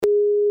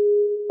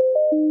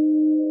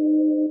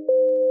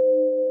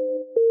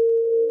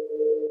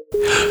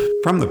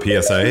From the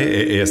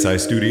PSIA ASI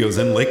studios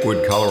in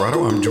Lakewood,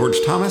 Colorado, I'm George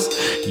Thomas.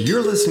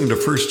 You're listening to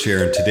First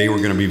Chair, and today we're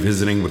going to be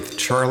visiting with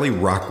Charlie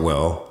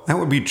Rockwell. That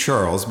would be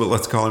Charles, but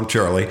let's call him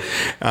Charlie.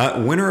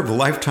 Winner of the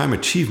Lifetime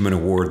Achievement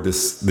Award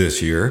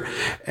this year.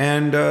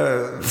 And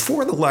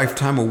for the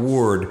Lifetime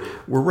Award,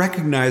 we're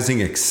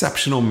recognizing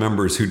exceptional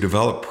members who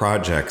develop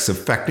projects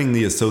affecting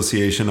the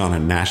association on a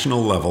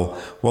national level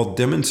while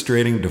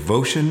demonstrating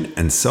devotion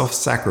and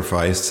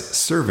self-sacrifice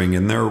serving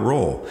in their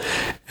role.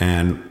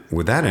 And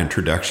with that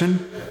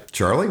introduction,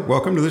 Charlie,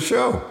 welcome to the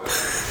show.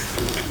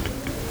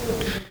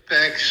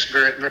 Thanks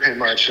very, very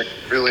much.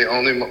 Really,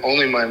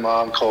 only my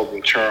mom called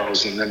me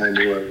Charles, and then I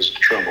knew I was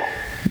in trouble.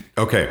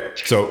 Okay,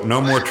 so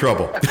no more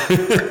trouble.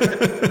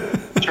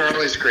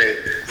 Charlie's great.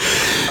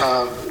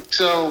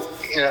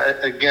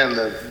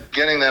 Again,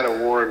 getting that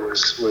award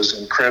was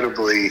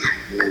incredibly.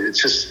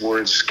 It's just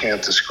words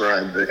can't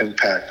describe the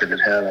impact that it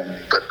had on me.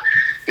 But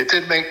it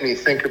did make me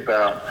think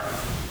about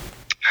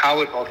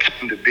how it all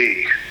came to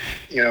be.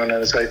 And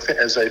as I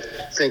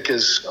think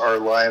as our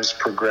lives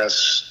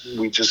progress,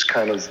 we just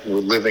kind of were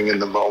living in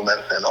the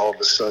moment, and all of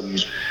a sudden,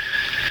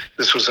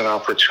 this was an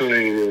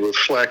opportunity to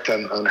reflect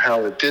on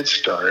how it did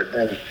start,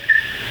 and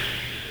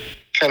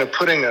kind of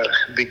putting a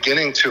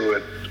beginning to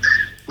it.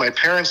 My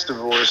parents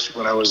divorced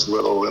when I was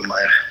little, and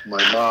my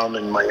mom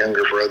and my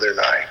younger brother and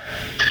I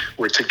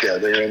were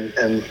together,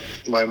 and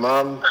my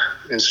mom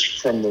is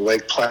from the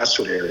Lake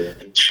Placid area,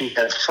 and she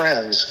had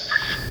friends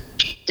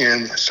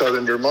in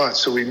southern Vermont.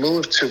 So we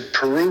moved to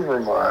Peru,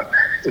 Vermont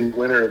in the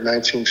winter of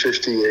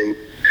 1958,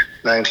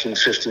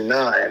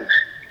 1959.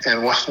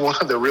 And one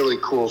of the really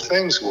cool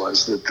things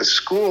was that the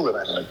school that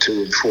I went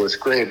to in fourth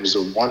grade was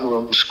a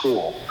one-room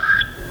school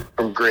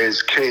from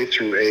grades K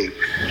through 8.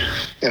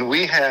 And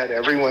we had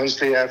every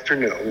Wednesday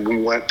afternoon,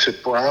 we went to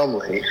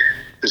Bromley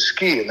to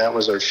ski, and that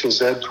was our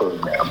phys ed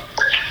program.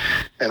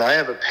 And I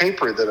have a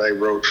paper that I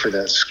wrote for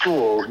that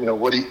school.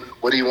 What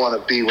do you want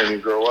to be when you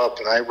grow up?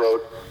 And I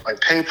wrote my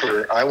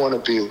paper, I want to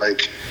be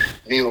like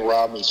Neil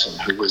Robinson,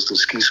 who was the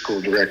ski school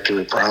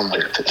director at Bromley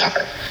at the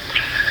time.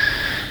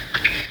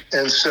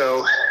 And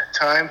so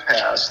time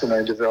passed, and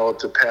I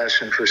developed a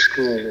passion for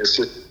skiing as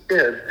a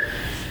kid.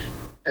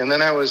 And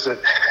then I was at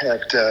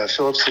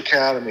Phillips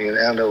Academy in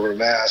Andover,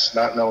 Mass.,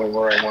 not knowing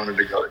where I wanted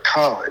to go to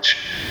college,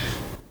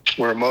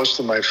 where most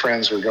of my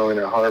friends were going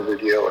to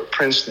Harvard, Yale, or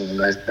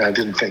Princeton, and I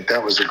didn't think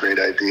that was a great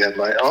idea. And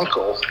my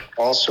uncle,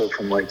 also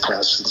from Lake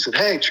Placid, said,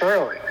 "Hey,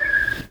 Charlie,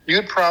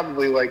 you'd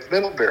probably like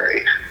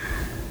Middlebury."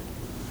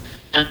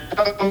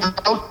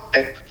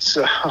 Okay.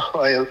 So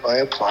I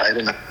applied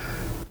and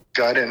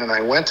got in, and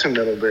I went to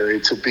Middlebury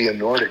to be a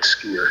Nordic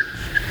skier.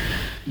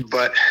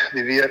 But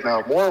the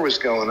Vietnam War was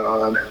going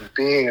on, and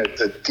being a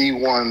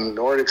D1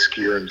 Nordic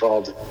skier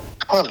involved a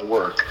ton of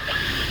work.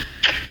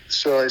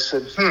 So I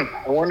said,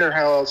 I wonder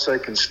how else I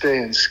can stay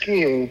in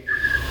skiing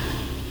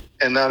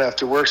and not have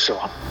to work so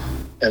hard.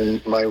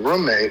 And my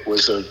roommate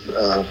was a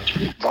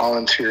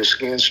volunteer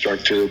ski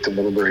instructor at the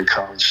Middlebury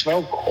College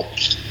Snow Bowl.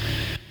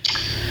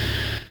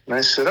 And I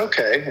said,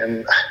 okay.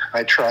 And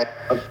I tried,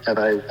 and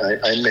I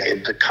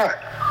made the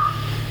cut.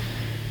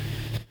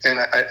 And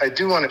I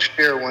do want to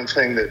share one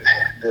thing that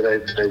I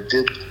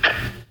did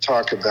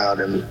talk about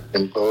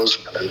in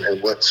Bozeman,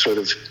 and what sort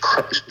of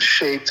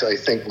shaped, I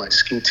think, my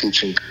ski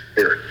teaching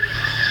career.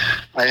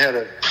 I had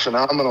a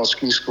phenomenal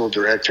ski school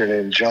director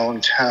named Joan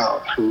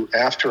Town, who,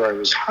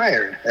 after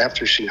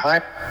she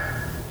hired,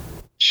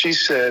 she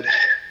said,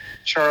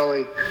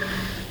 "Charlie,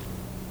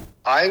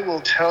 I will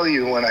tell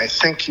you when I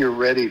think you're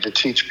ready to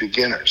teach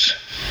beginners.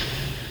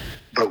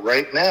 But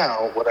right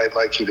now, what I'd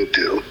like you to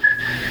do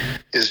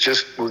is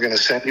we're going to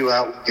send you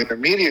out with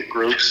intermediate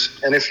groups,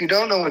 and if you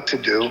don't know what to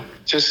do,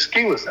 just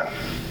ski with them."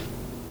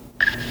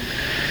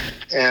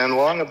 And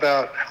long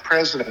about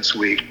President's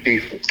Week,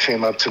 he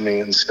came up to me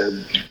and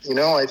said,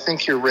 "I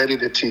think you're ready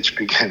to teach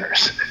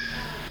beginners,"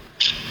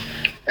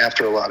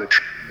 after a lot of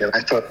training. And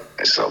I thought to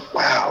myself,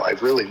 wow,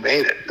 I've really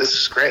made it. This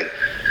is great.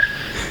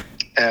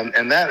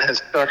 And that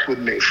has stuck with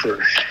me for,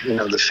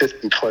 the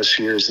 50 plus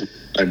years that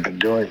I've been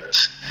doing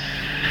this.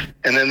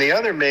 And then the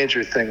other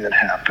major thing that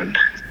happened,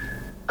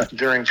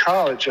 during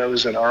college, I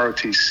was in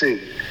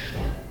ROTC,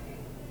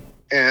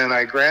 and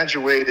I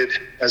graduated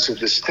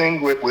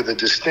with a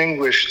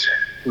distinguished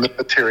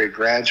military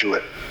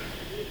graduate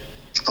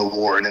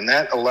award, and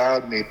that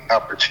allowed me the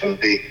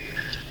opportunity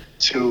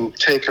to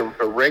take a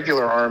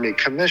regular Army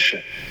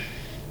commission.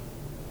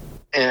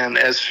 And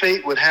as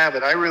fate would have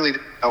it, I really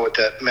didn't know what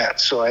that meant.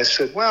 So I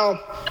said, well,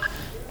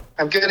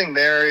 I'm getting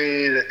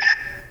married,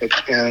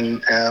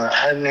 and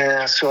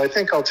so I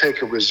think I'll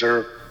take a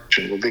reserve.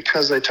 Well,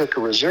 because I took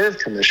a reserve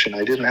commission,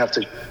 I didn't have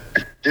to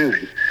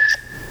duty,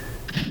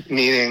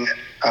 meaning,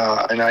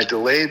 and I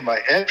delayed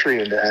my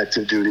entry into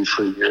active duty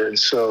for a year. And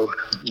so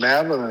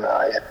Madeline and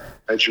I, at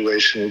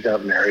graduation, we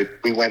got married.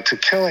 We went to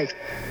Killington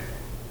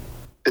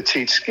to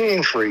teach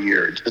skiing for a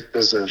year, just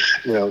as a,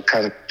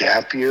 kind of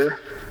gap year.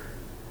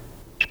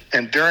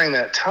 And during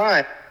that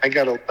time, I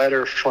got a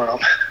letter from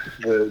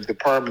the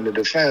Department of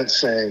Defense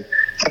saying,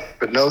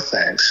 but no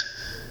thanks.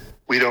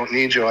 we don't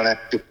need you on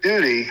active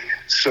duty,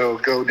 so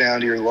go down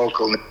to your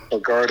local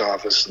National Guard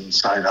office and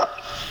sign up.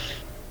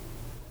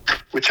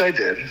 Which I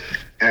did.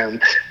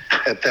 And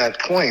at that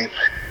point,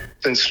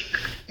 since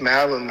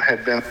Madeline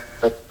had been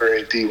a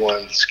very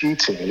D1 ski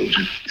team,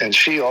 and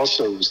she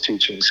also was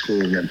teaching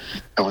skiing at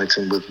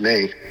Ellington with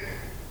me,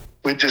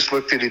 we just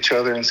looked at each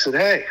other and said,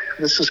 hey,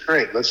 this is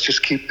great. Let's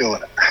just keep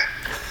doing it.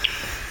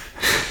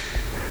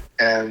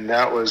 And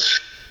that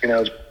was,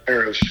 the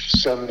year of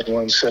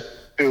 71,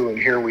 72, and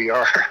here we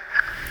are,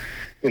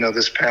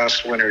 this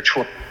past winter,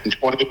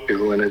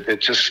 2022, and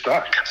it just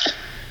stuck.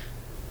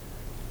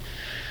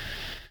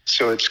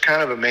 So it's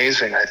kind of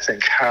amazing, I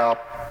think, how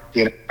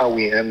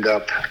we end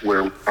up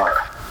where we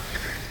are.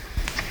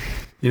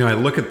 I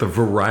look at the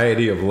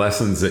variety of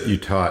lessons that you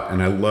taught,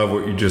 and I love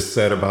what you just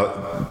said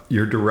about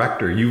your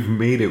director. You've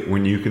made it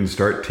when you can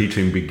start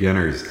teaching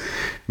beginners.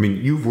 I mean,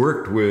 you've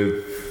worked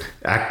with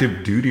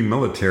active duty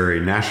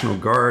military, National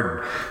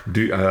Guard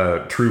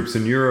troops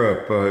in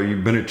Europe.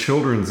 You've been a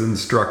children's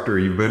instructor.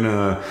 You've been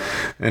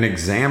an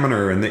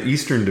examiner in the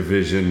Eastern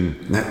Division.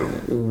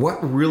 What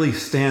really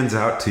stands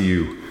out to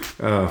you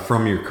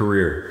from your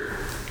career?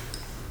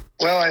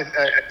 Well, I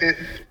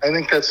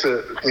think that's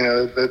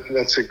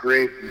a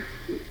great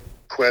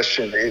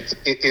question.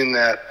 In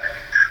that,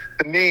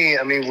 to me,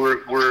 I mean,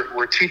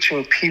 we're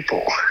teaching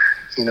people.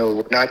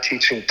 We're not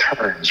teaching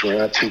turns. We're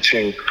not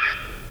teaching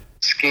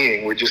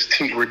skiing. We're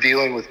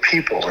dealing with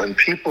people, and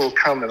people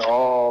come in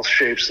all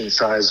shapes and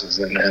sizes.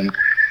 And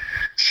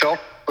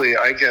selfishly,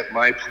 I get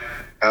my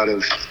out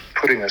of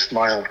putting a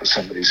smile on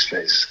somebody's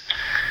face.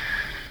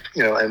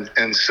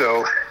 And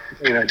so,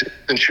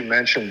 since you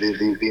mentioned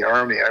the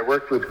Army, I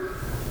worked with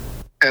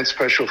 10th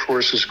Special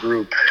Forces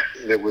Group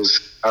that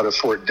was out of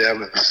Fort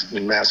Devens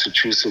in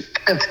Massachusetts,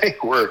 and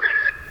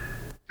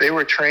they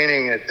were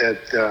training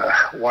at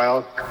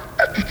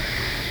Wildcat,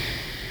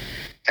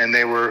 and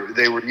they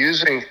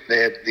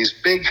had these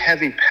big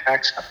heavy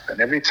packs up, and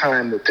every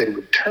time that they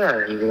would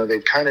turn,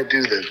 they'd kind of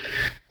do the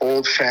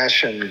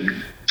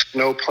old-fashioned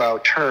snowplow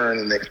turn,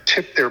 and they'd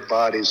tip their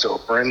bodies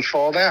over and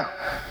fall down.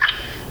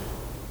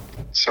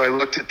 So I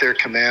looked at their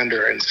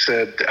commander and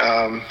said,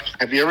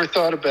 have you ever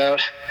thought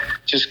about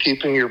just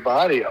keeping your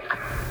body up?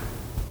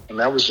 And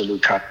that was a new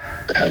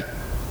concept.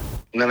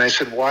 And then I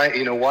said, why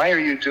are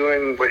you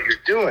doing what you're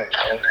doing?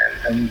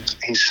 And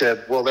he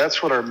said, well,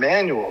 that's what our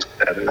manual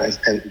said.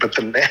 But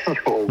the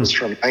manual was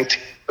from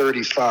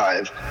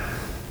 1935,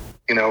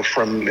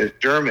 from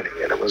Germany.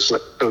 And it was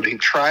so he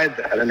tried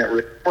that, and it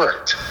really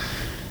worked.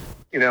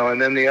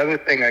 And then the other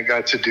thing I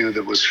got to do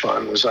that was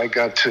fun was I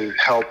got to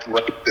help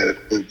write the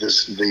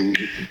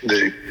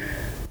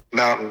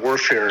mountain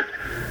warfare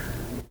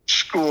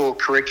school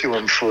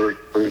curriculum for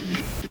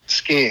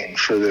skiing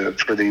for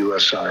the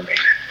U.S. Army.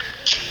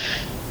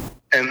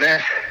 And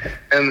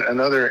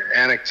another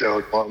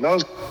anecdote on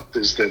those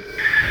is that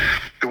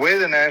the way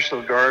the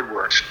National Guard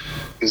works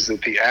is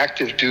that the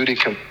active duty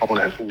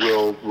component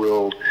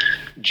will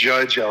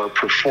judge our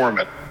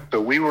performance. So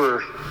we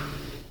were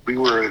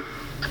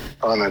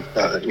on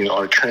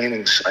our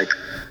training cycle.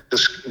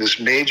 This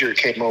major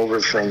came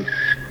over from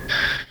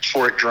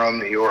Fort Drum,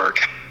 New York,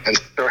 and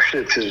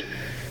started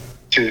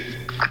to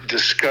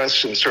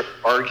discuss and sort of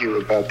argue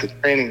about the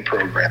training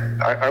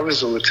program. I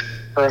was a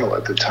lieutenant colonel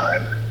at the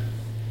time,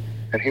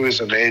 and he was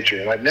a major.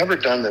 And I've never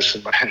done this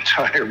in my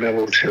entire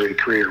military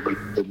career, but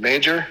the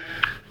major,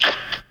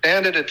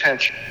 stand at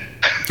attention,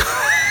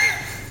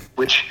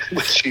 which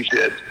he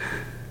did.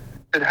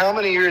 And how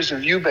many years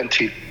have you been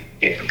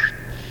teaching?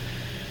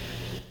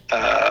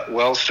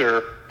 Well,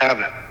 sir,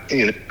 haven't.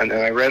 And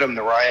I read him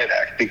the Riot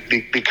Act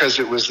because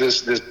it was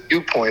this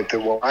viewpoint that,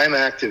 well, I'm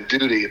active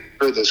duty,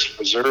 you're this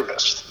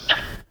reservist.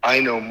 I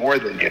know more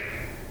than you.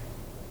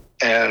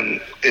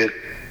 And it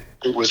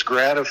was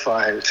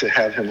gratifying to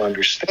have him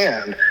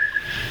understand,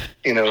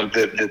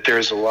 that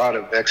there's a lot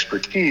of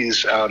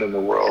expertise out in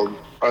the world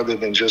other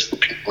than just the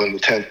people in the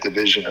 10th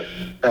Division.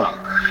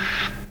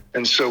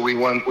 And so we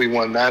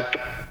won that.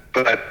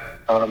 But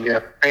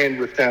trained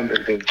with them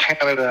in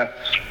Canada.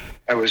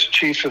 I was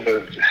in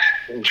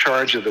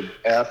charge of the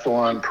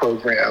biathlon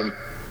program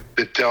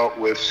that dealt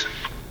with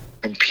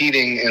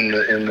competing in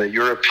the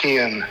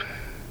European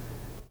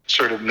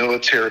sort of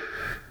military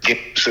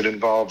games that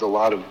involved a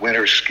lot of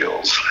winter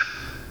skills,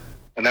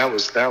 and that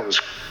was.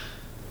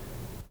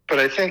 But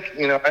I think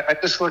I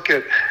just look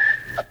at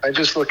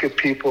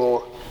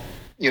people.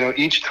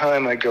 Each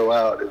time I go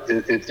out,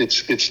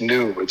 it's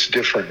new, it's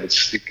different.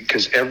 It's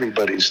because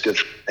everybody's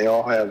different. They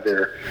all have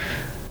their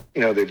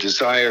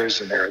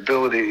desires and their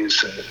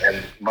abilities,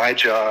 and my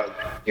job,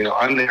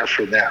 I'm there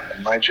for them,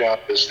 and my job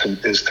is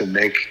to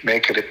make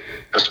it a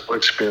successful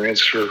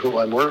experience for who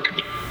I'm working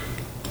with.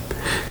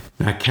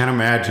 I can't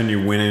imagine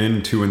you went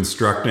into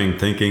instructing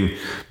thinking,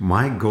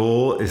 my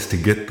goal is to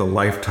get the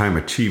Lifetime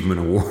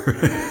Achievement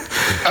Award.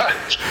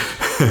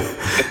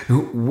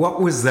 What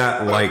was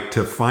that like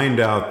to find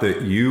out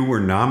that you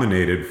were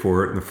nominated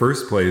for it in the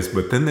first place,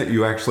 but then that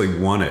you actually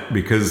won it?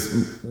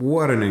 Because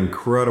what an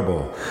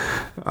incredible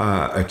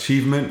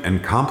achievement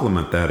and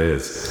compliment that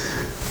is.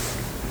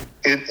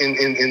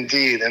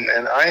 Indeed, and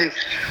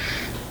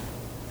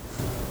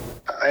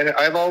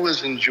I've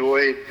always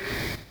enjoyed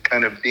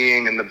kind of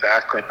being in the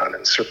background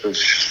and sort of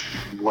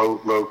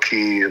low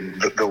key,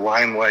 and the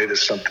limelight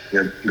is something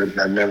that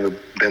I've never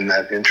been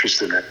that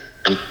interested in.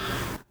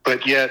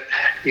 But yet,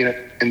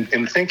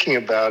 in thinking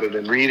about it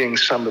and reading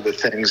some of the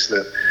things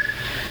that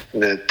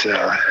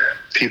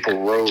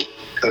people wrote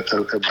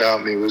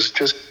about me was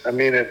just,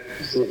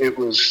 it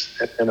was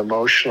an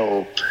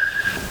emotional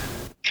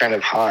kind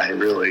of high,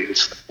 really.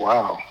 It's like,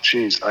 wow,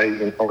 geez,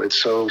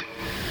 it's so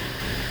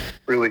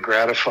really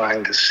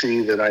gratifying to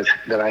see that I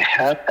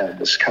have had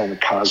this kind of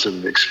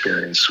positive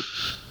experience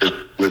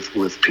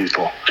with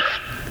people.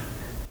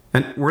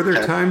 And were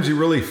there times you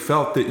really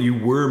felt that you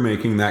were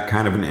making that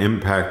kind of an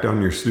impact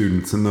on your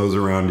students and those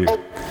around you?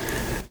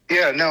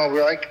 Yeah, no,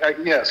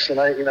 yes, and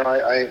I've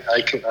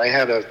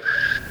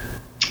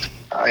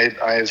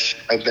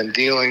been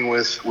dealing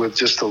with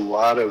just a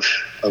lot of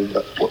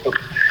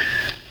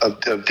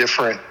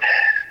different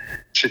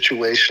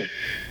situations.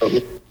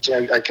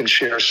 I can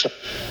share some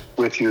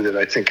with you that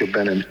I think have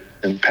been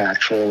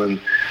impactful, and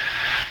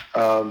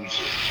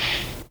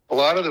a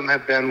lot of them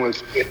have been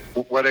with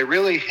what I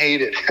really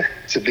hated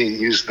to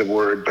use the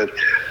word, but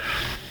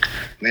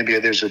maybe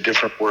there's a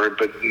different word.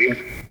 But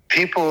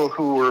people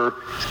who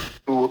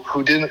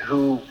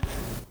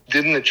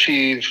didn't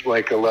achieve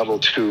like a level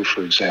 2,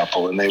 for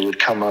example, and they would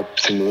come up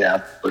to me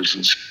afterwards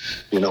and say,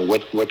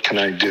 what can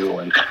I do?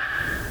 And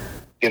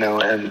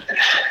and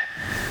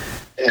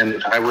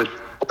I would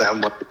tell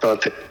them what I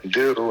thought they could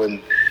do,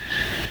 and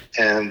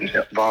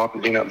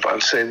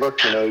I'd say, look,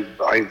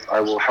 I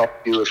will help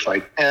you if I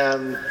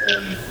can,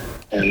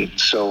 and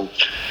so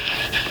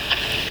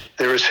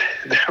there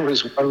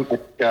was one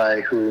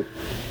guy who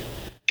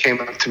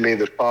came up to me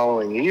the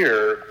following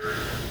year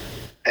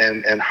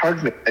and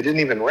hugged me. I didn't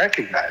even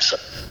recognize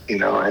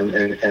him,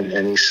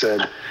 and he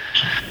said,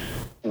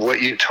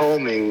 what you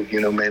told me,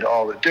 made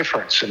all the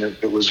difference, and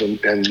it was,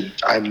 and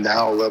I'm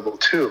now level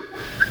 2.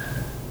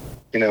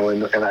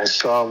 And I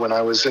saw when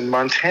I was in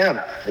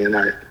Montana, and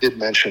I did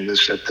mention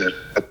this at the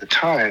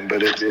time,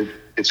 but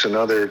it's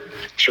another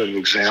sort of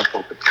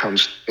example that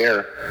comes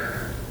there.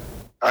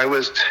 I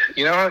was,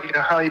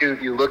 how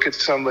you look at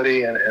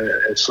somebody and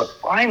it's like,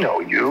 well, I know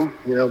you,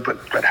 but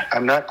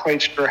I'm not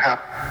quite sure how.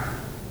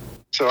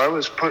 So I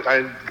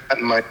got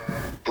my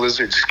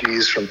blizzard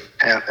skis from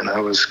Japan, and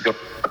I was going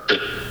to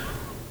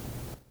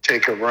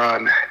take a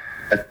run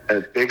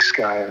at Big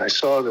Sky, and I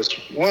saw this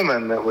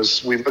woman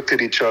we looked at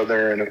each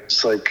other, and it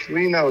was like,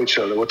 we know each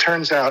other. Well, it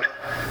turns out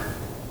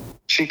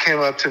she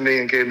came up to me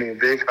and gave me a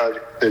big hug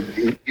and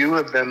said, you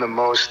have been the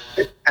most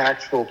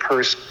impactful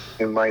person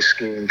in my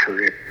skiing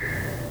career.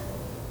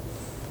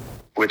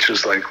 Which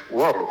is like,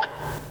 whoa,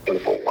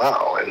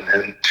 wow.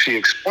 And she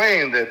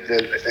explained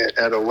that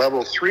at a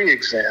level 3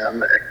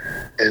 exam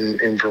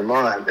in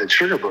Vermont at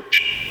Sugarbush,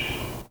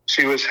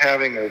 she was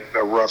having a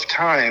rough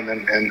time,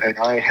 and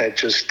I had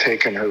just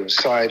taken her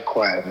aside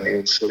quietly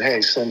and said,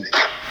 hey, Cindy,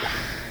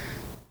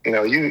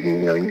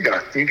 you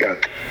got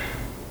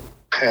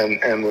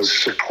and was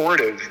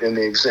supportive in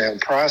the exam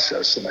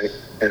process, and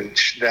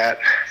that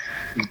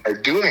by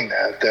doing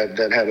that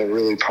had a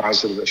really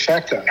positive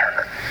effect on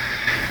her,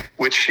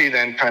 which she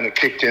then kind of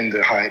kicked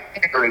into high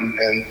gear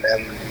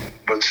and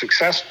was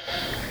successful.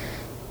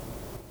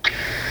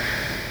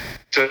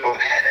 So,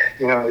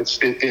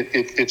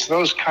 it's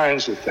those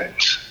kinds of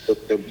things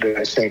that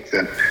I think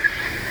that,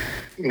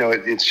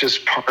 it's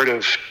just part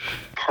of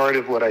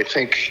what I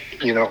think,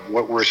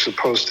 what we're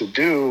supposed to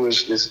do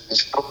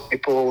is help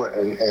people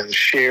and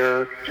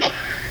share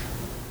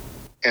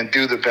and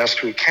do the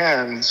best we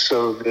can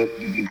so that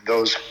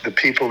the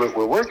people that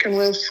we're working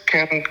with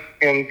can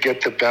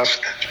get the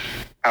best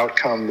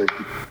outcome that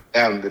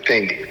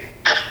they need.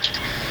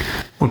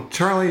 Well,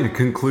 Charlie, in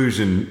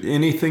conclusion,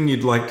 anything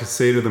you'd like to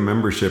say to the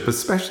membership,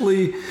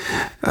 especially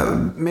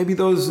maybe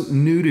those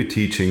new to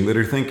teaching that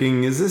are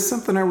thinking, is this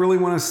something I really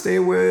want to stay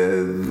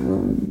with?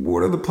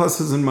 What are the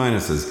pluses and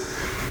minuses?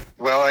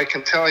 Well, I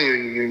can tell you,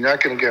 you're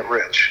not going to get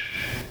rich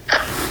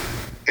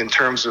in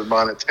terms of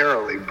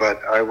monetarily,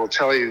 but I will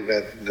tell you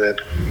that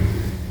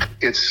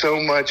it's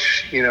so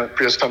much,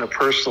 just on a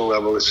personal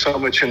level, it's so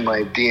much in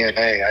my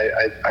DNA.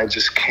 I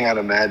just can't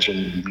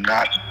imagine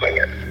not doing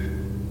it.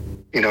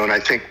 And I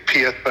think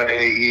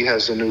PSIAE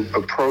has a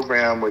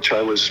program which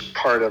I was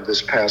part of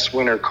this past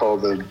winter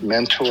called the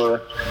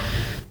Mentor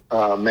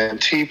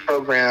Mentee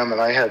Program, and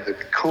I had the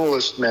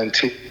coolest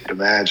mentee you could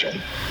imagine,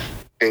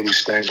 Katie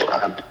Stengel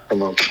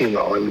from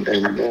Okemo,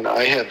 and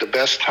I had the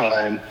best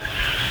time,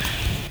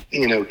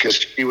 because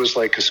she was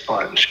like a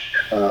sponge.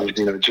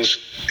 Just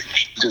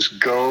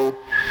go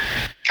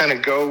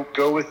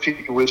with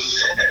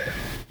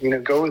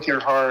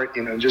your heart.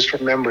 Just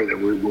remember that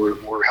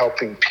we're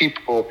helping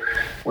people.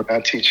 We're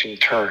not teaching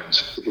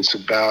turns. It's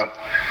about,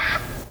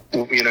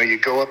 you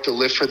go up the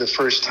lift for the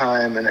first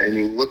time and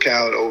you look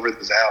out over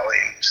the valley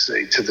and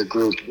say to the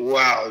group,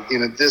 wow,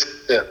 isn't this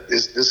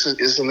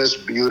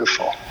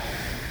beautiful?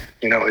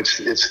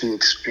 It's the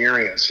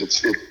experience.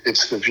 It's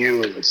the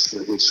view. It's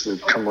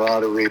the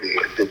camaraderie.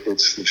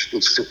 It's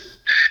the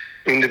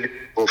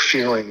individual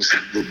feelings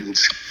that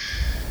it's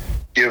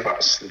give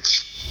us.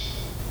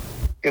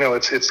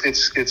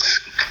 It's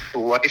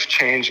life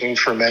changing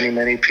for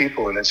many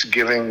people, and it's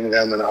giving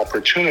them an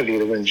opportunity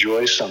to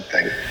enjoy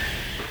something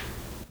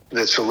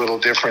that's a little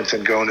different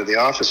than going to the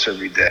office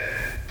every day.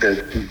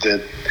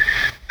 That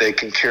they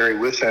can carry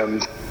with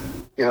them,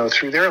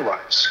 through their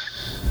lives.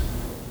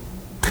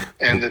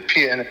 And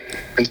in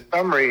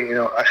summary,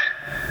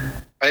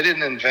 I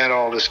didn't invent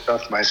all this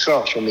stuff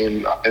myself. I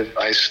mean,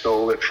 I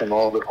stole it from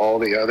all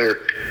the other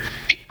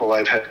people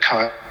I've had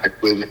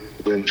contact with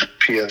in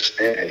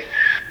PSA.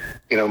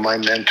 My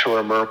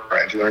mentor, Murphy,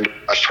 I've learned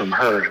a lot from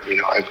her.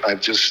 I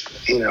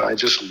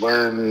just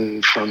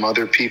learn from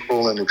other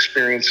people and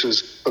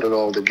experiences, put it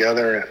all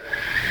together, and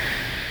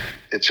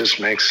it just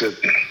makes it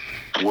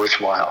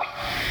worthwhile.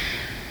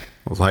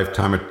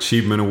 Lifetime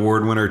Achievement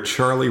Award winner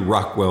Charlie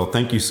Rockwell,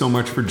 thank you so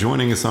much for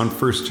joining us on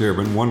First Chair.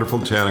 Been wonderful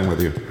chatting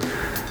with you.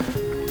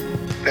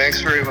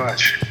 Thanks very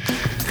much.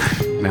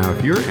 Now,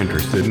 if you're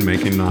interested in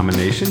making a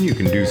nomination, you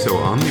can do so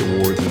on the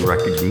awards and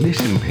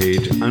recognition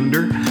page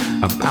under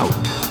About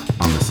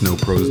on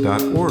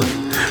thesnowpros.org.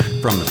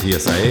 From the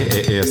PSIA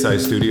AASI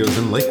studios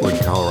in Lakewood,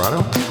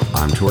 Colorado,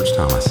 I'm George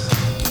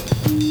Thomas.